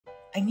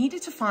I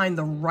needed to find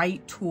the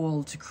right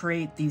tool to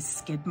create these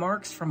skid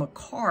marks from a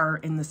car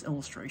in this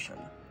illustration.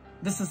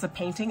 This is a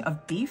painting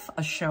of Beef,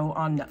 a show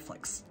on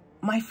Netflix.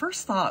 My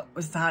first thought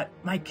was that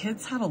my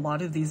kids had a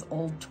lot of these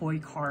old toy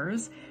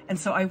cars, and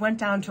so I went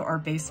down to our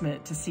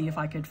basement to see if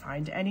I could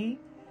find any.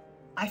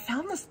 I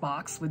found this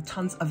box with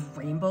tons of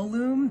rainbow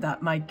loom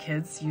that my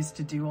kids used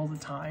to do all the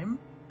time.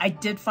 I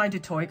did find a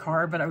toy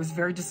car, but I was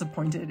very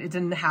disappointed. It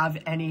didn't have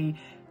any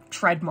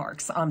tread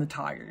marks on the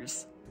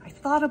tires. I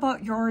thought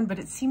about yarn, but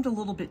it seemed a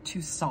little bit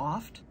too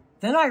soft.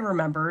 Then I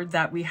remembered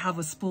that we have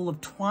a spool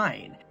of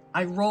twine.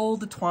 I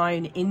rolled the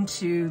twine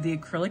into the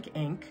acrylic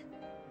ink,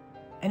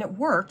 and it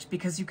worked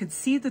because you could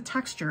see the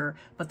texture,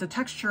 but the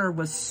texture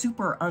was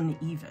super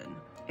uneven.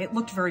 It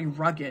looked very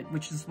rugged,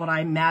 which is what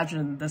I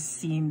imagined the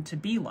scene to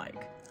be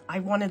like. I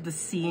wanted the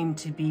scene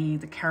to be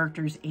the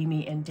characters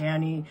Amy and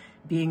Danny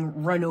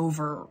being run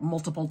over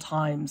multiple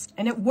times,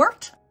 and it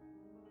worked